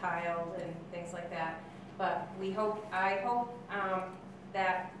 all tiled and things like that. But I hope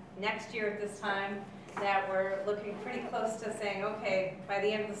that next year at this time that we're looking pretty close to saying, okay, by the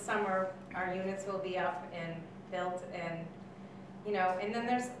end of the summer, our units will be up and built, and you know, and then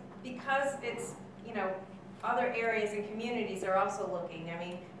there's, because it's, you know, other areas and communities are also looking. I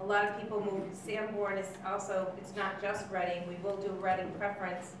mean, a lot of people move. Sanborn is also, it's not just Reading. We will do Reading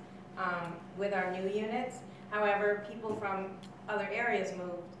preference with our new units. However, people from other areas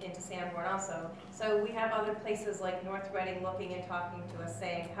moved into Sanborn also. So we have other places like North Reading looking and talking to us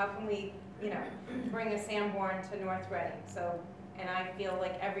saying, how can we, you know, bring a Sanborn to North Reading? So, and I feel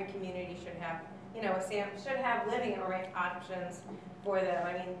like every community should have, you know, should have living options for them.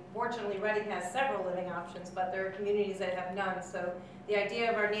 I mean, fortunately, Reading has several living options, but there are communities that have none. So the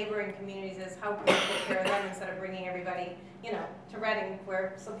idea of our neighboring communities is how can we take care of them instead of bringing everybody, you know, to Reading,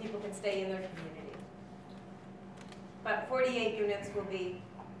 where some people can stay in their community. But 48 units will be,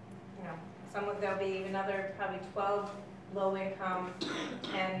 you know, there'll be another probably 12 low income,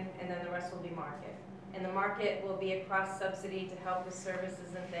 10, and then the rest will be market. And the market will be a cross subsidy to help with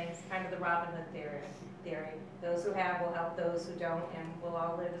services and things, kind of the Robin Hood theory. Those who have will help those who don't, and we'll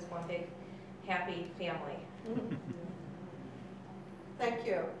all live as one big happy family. Thank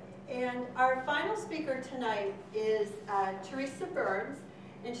you. And our final speaker tonight is Teresa Burns,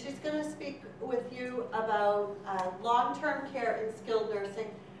 and she's going to speak with you about long-term care and skilled nursing,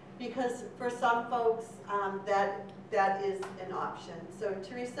 because for some folks that is an option. So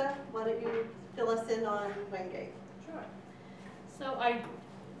Teresa, why don't you fill us in on Wingate? Sure. So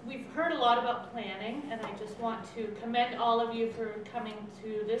we've heard a lot about planning, and I just want to commend all of you for coming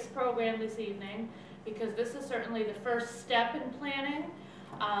to this program this evening, because this is certainly the first step in planning.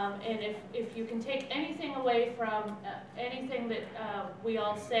 And if you can take anything away from anything that we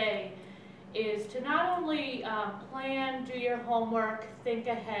all say, is to not only plan, do your homework, think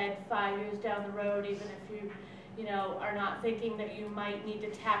ahead 5 years down the road, even if you know, are not thinking that you might need to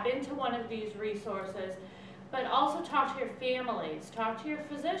tap into one of these resources, but also talk to your families, talk to your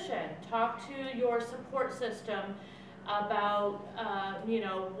physician, talk to your support system about, you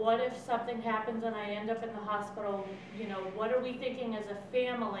know, what if something happens and I end up in the hospital, you know, what are we thinking as a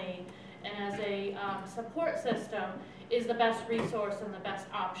family and as a support system is the best resource and the best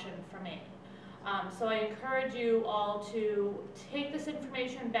option for me. So I encourage you all to take this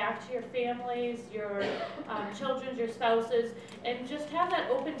information back to your families, your children, your spouses, and just have that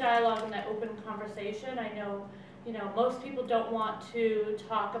open dialogue and that open conversation. I know, you know, most people don't want to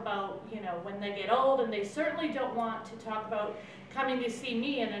talk about, you know, when they get old, and they certainly don't want to talk about coming to see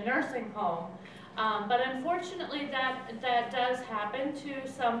me in a nursing home. But unfortunately, that does happen to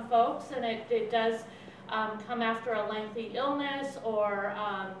some folks, and it does come after a lengthy illness or,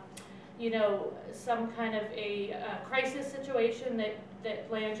 you know, some kind of a crisis situation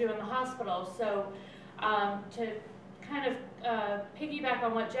that lands you in the hospital. So to kind of piggyback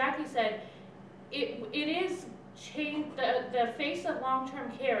on what Jackie said, it is changed, the face of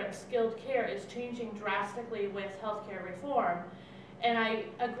long-term care and skilled care is changing drastically with healthcare reform. And I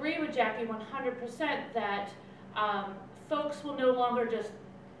agree with Jackie 100% that folks will no longer just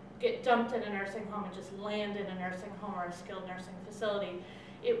get dumped in a nursing home and just land in a nursing home or a skilled nursing facility.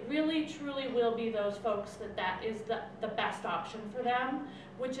 It really truly will be those folks that is the best option for them,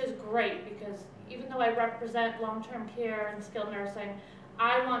 which is great, because even though I represent long-term care and skilled nursing,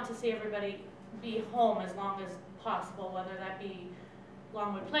 I want to see everybody be home as long as possible, whether that be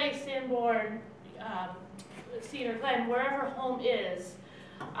Longwood Place, Sanborn, Cedar Glen, wherever home is.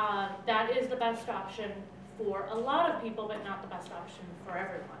 That is the best option for a lot of people, but not the best option for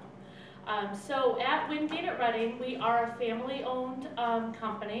everyone. So at Wingate at Reading, we are a family-owned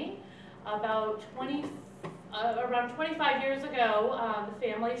company. About around 25 years ago, the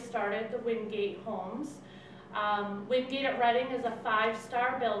family started the Wingate Homes. Wingate at Reading is a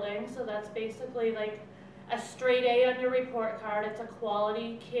 5-star building, so that's basically like a straight A on your report card. It's a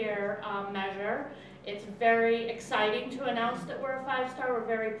quality care measure. It's very exciting to announce that we're a 5-star. We're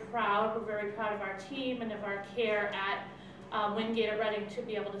very proud. We're very proud of our team and of our care at Wingate at Reading to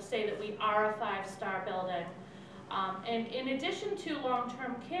be able to say that we are a 5-star building. And in addition to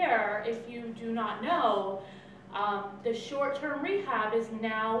long-term care, if you do not know, the short-term rehab is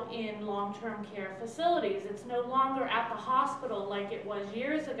now in long-term care facilities. It's no longer at the hospital like it was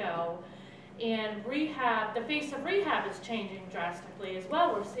years ago. And rehab, the face of rehab is changing drastically as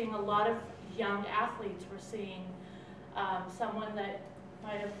well. We're seeing a lot of young athletes. We're seeing someone that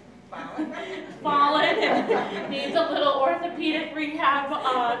might have fallen and needs a little orthopedic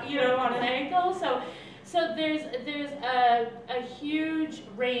rehab, you know, on an ankle. So there's a huge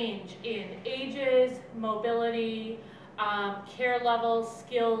range in ages, mobility, care levels,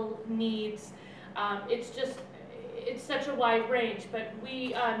 skill needs. It's such a wide range, but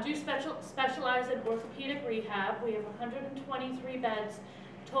we do specialize in orthopedic rehab. We have 123 beds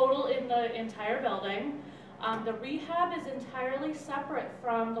total in the entire building. The rehab is entirely separate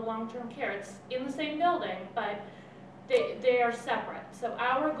from the long-term care. It's in the same building, but they are separate. So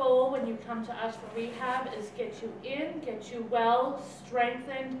our goal when you come to us for rehab is get you in, get you well,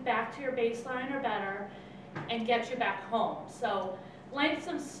 strengthened, back to your baseline or better, and get you back home. So lengths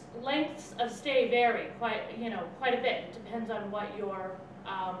of stay vary quite a bit. It depends on what you're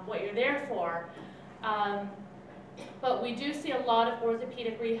there for. But we do see a lot of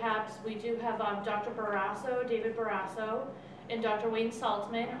orthopedic rehabs. We do have Dr. Barrasso, David Barrasso, and Dr. Wayne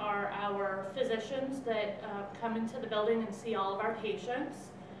Saltzman are our physicians that come into the building and see all of our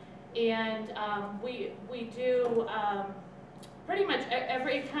patients. And we do pretty much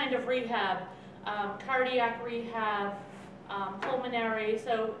every kind of rehab, cardiac rehab, pulmonary.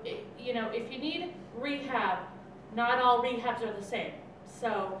 So, you know, if you need rehab, not all rehabs are the same.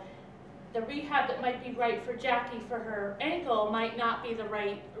 So the rehab that might be right for Jackie for her ankle might not be the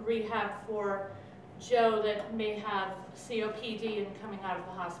right rehab for Joe that may have COPD and coming out of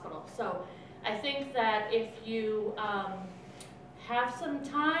the hospital. So I think that if you have some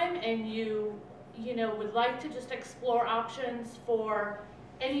time and you would like to just explore options for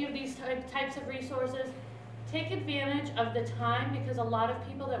any of these types of resources, take advantage of the time, because a lot of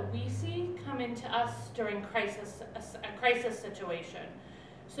people that we see come into us during a crisis situation.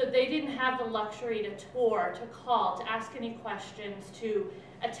 So they didn't have the luxury to tour, to call, to ask any questions, to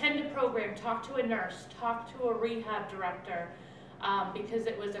attend a program, talk to a nurse, talk to a rehab director, because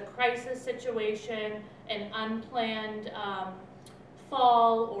it was a crisis situation, an unplanned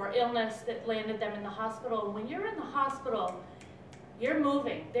fall or illness that landed them in the hospital. And when you're in the hospital, you're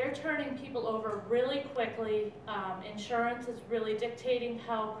moving. They're turning people over really quickly. Insurance is really dictating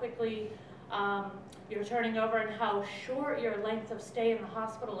how quickly you're turning over and how short your length of stay in the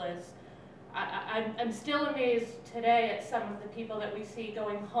hospital is. I'm still amazed today at some of the people that we see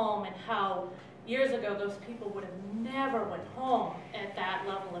going home, and how years ago those people would have never went home at that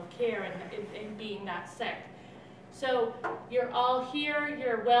level of care and being that sick. So you're all here,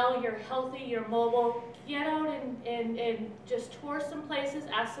 you're well, you're healthy, you're mobile. Get out and just tour some places,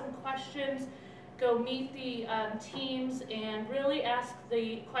 ask some questions, go meet the teams, and really ask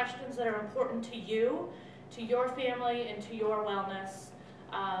the questions that are important to you, to your family, and to your wellness,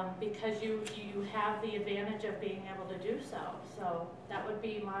 because you have the advantage of being able to do so. So that would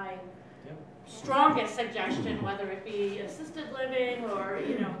be my strongest suggestion, whether it be assisted living or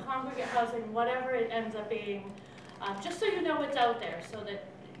congregate housing, whatever it ends up being, just so you know what's out there, so that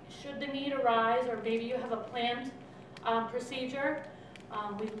should the need arise, or maybe you have a planned procedure,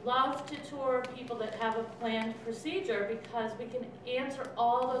 we love to tour people that have a planned procedure because we can answer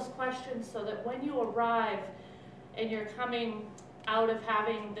all those questions so that when you arrive and you're coming out of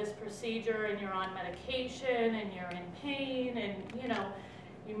having this procedure and you're on medication and you're in pain and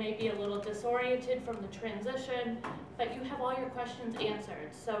you may be a little disoriented from the transition, but you have all your questions answered.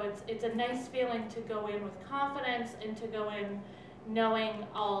 So it's a nice feeling to go in with confidence and to go in knowing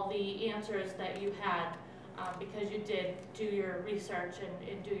all the answers that you had because you did do your research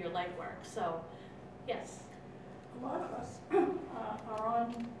and do your legwork. So, yes. A lot of us are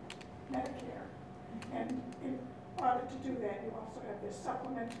on Medicare, and in order to do that, you also have this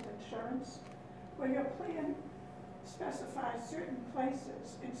supplemental insurance, where your plan specifies certain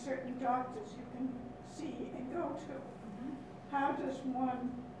places and certain doctors you can see and go to. How does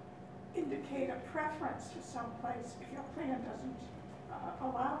one indicate a preference for some place if your plan doesn't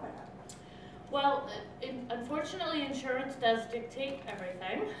allow that? Well, unfortunately, insurance does dictate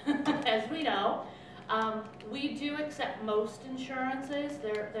everything, as we know. We do accept most insurances.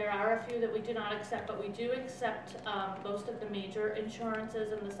 There are a few that we do not accept, but we do accept most of the major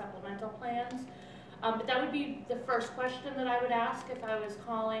insurances and the supplemental plans. But that would be the first question that I would ask if I was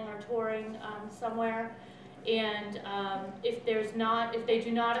calling or touring somewhere. And if they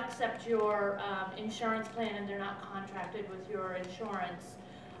do not accept your insurance plan and they're not contracted with your insurance,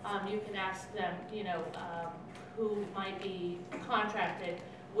 you can ask them, who might be contracted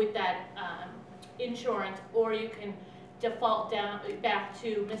with that insurance, or you can default back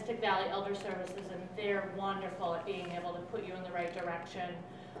to Mystic Valley Elder Services, and they're wonderful at being able to put you in the right direction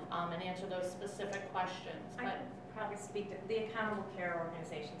and answer those specific questions. I could probably speak to the accountable care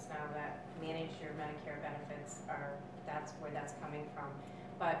organizations now that manage your Medicare benefits. That's where that's coming from.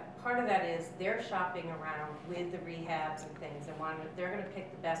 But part of that is they're shopping around with the rehabs and things, and they're going to pick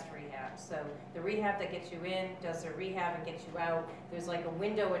the best rehab. So the rehab that gets you in does their rehab and gets you out. There's like a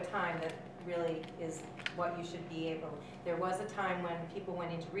window of time that really is what you should be able. There was a time when people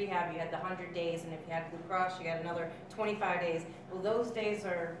went into rehab, you had the 100 days, and if you had Blue Cross, you had another 25 days. Well, those days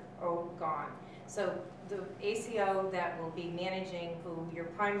are gone. So the ACO that will be managing, who your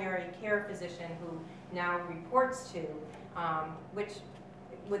primary care physician, who now reports to, which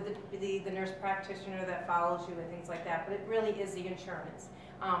with the nurse practitioner that follows you and things like that, but it really is the insurance.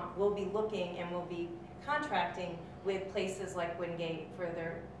 We'll be looking and we'll be contracting with places like Wingate for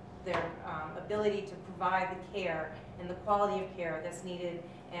their ability to provide the care and the quality of care that's needed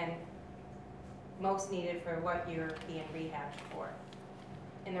and most needed for what you're being rehabbed for.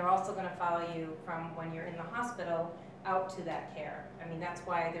 And they're also going to follow you from when you're in the hospital out to that care. I mean, that's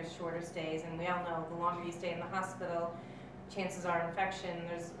why there's shorter stays, and we all know the longer you stay in the hospital, chances are infection.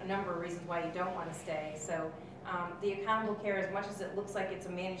 There's a number of reasons why you don't want to stay. So the accountable care, as much as it looks like it's a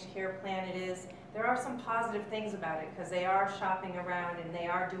managed care plan, it is. There are some positive things about it because they are shopping around and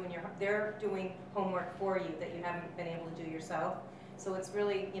they're doing homework for you that you haven't been able to do yourself. So it's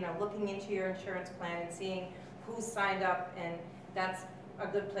really, looking into your insurance plan and seeing who's signed up, and that's a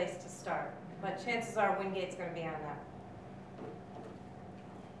good place to start. But chances are Wingate's going to be on that.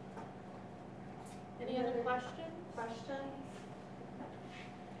 Any other questions?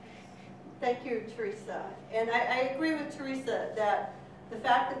 Thank you, Teresa. And I agree with Teresa that the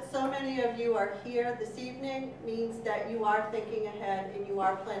fact that so many of you are here this evening means that you are thinking ahead and you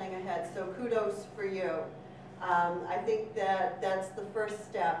are planning ahead. So kudos for you. I think that that's the first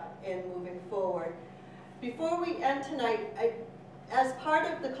step in moving forward. Before we end tonight, as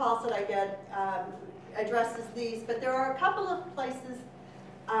part of the calls that I get addresses these, but there are a couple of places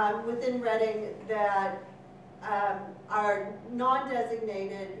within Reading that are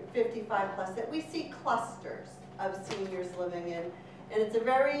non-designated 55 plus that we see clusters of seniors living in. And it's a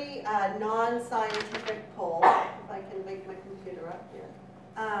very non-scientific poll, if I can make my computer up here.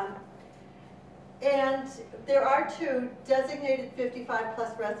 And there are two designated 55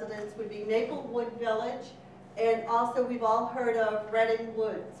 plus residents would be Maplewood Village, and also we've all heard of Reading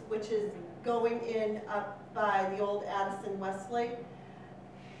Woods, which is going in up by the old Addison Westlake.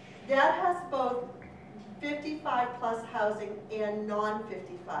 That has both 55 plus housing and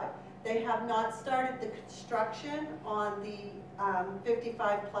non-55. They have not started the construction on the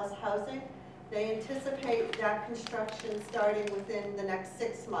 55 plus housing. They anticipate that construction starting within the next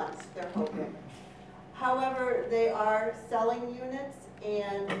 6 months, they're hoping. However, they are selling units,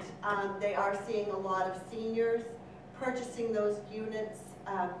 and they are seeing a lot of seniors purchasing those units.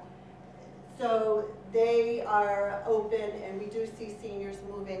 So they are open, and we do see seniors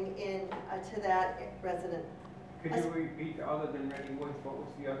moving in to that resident Could you repeat, other than Reading Woods, what was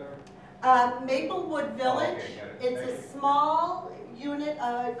the other? Maplewood Village. Okay, got it. It's Thank a you. small unit,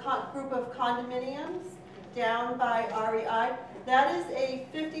 group of condominiums down by REI. That is a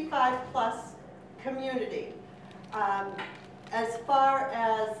 55+ community. As far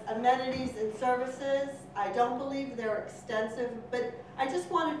as amenities and services, I don't believe they're extensive, but I just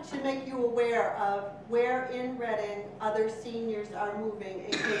wanted to make you aware of where in Reading other seniors are moving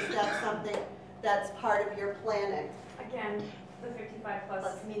in case that's something that's part of your planning. Again, the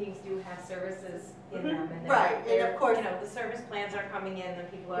 55+ meetings do have services in them, and Right, and they're, of course- you know, the service plans are coming in, and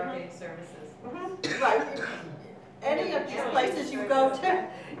people are getting services. Right. Any of these places you go to,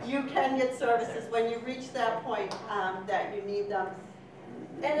 you can get services when you reach that point that you need them.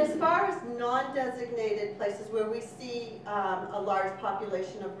 And as far as non-designated places where we see a large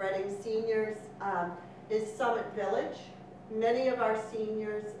population of Reading seniors is Summit Village. Many of our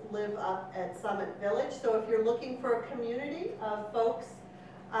seniors live up at Summit Village. So if you're looking for a community of folks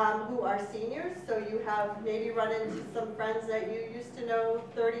who are seniors, so you have maybe run into some friends that you used to know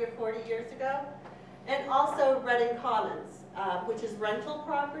 30 or 40 years ago. And also Reading Commons, which is rental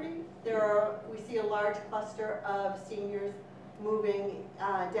property. We see a large cluster of seniors moving,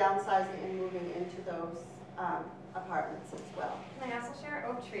 downsizing and moving into those apartments as well. Can I also share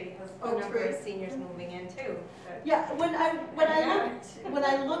Oak Tree has a Oak number of Tree. seniors moving in too. Yeah, when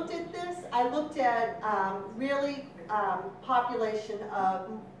I looked at this, I looked at really population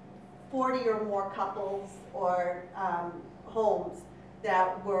of 40 or more couples or homes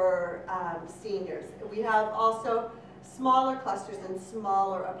that were seniors. We have also smaller clusters and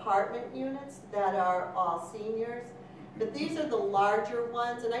smaller apartment units that are all seniors. But these are the larger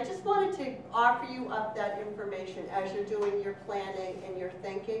ones, and I just wanted to offer you up that information as you're doing your planning and your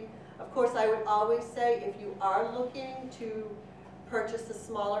thinking. Of course, I would always say if you are looking to purchase a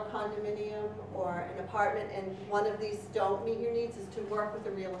smaller condominium or an apartment and one of these don't meet your needs, is to work with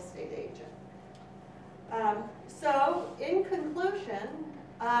a real estate agent. So, in conclusion,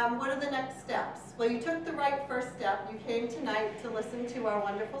 what are the next steps? Well, you took the right first step. You came tonight to listen to our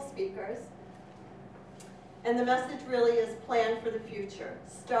wonderful speakers. And the message really is plan for the future.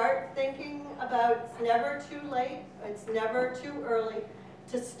 Start thinking about it's never too late, it's never too early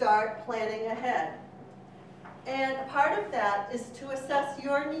to start planning ahead. And part of that is to assess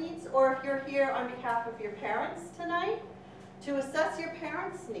your needs, or if you're here on behalf of your parents tonight, to assess your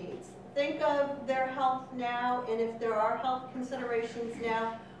parents' needs. Think of their health now, and if there are health considerations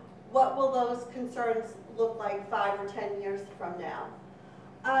now, what will those concerns look like 5 or 10 years from now?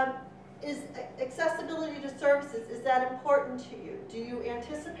 Is accessibility to services, is that important to you? Do you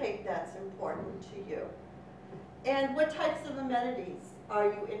anticipate that's important to you? And what types of amenities are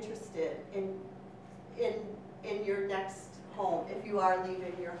you interested in your next home, if you are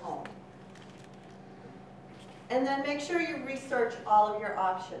leaving your home? And then make sure you research all of your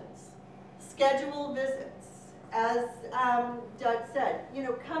options. Schedule visits. As Doug said,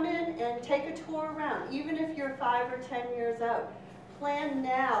 come in and take a tour around, even if you're 5 or 10 years out. Plan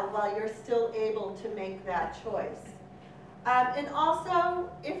now while you're still able to make that choice. And also,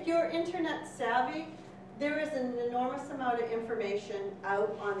 if you're internet savvy, there is an enormous amount of information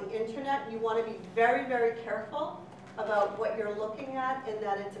out on the internet. You want to be very, very careful about what you're looking at and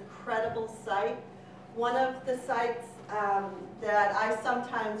that it's a credible site. One of the sites that I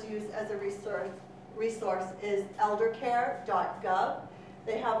sometimes use as a resource is eldercare.gov.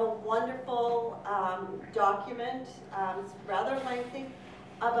 They have a wonderful document, it's rather lengthy,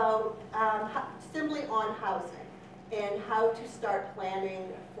 about simply on housing and how to start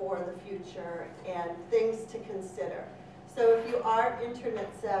planning for the future and things to consider. So if you are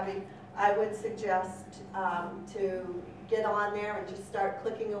internet savvy, I would suggest to get on there and just start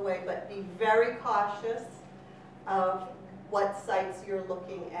clicking away, but be very cautious of what sites you're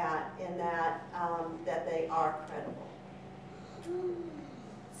looking at and that, that they are credible.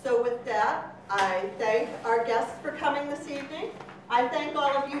 So with that, I thank our guests for coming this evening. I thank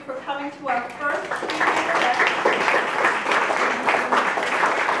all of you for coming to our first speaking event.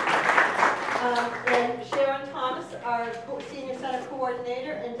 And Sharon Thomas, our Senior Center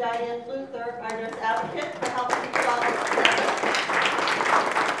Coordinator, and Diane Luther, our Nurse Advocate, for helping me put all this together.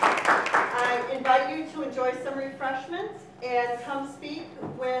 I invite you to enjoy some refreshments and come speak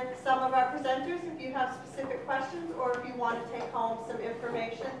with some of our presenters if you have specific questions or if you want to take home some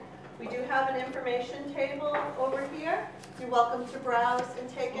information. We do have an information table over here. You're welcome to browse and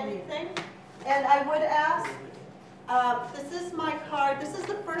take anything. And I would ask, this is my card. This is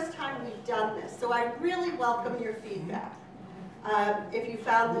the first time we've done this, so I really welcome your feedback. If you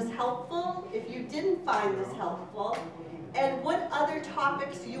found this helpful, if you didn't find this helpful, and what other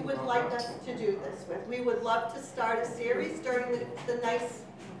topics you would like us to do this with. We would love to start a series during the nice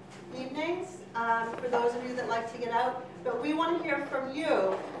evenings, for those of you that like to get out. But we want to hear from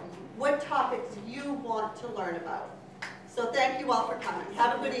you what topics you want to learn about. So thank you all for coming.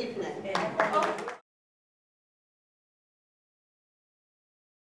 Have a good evening.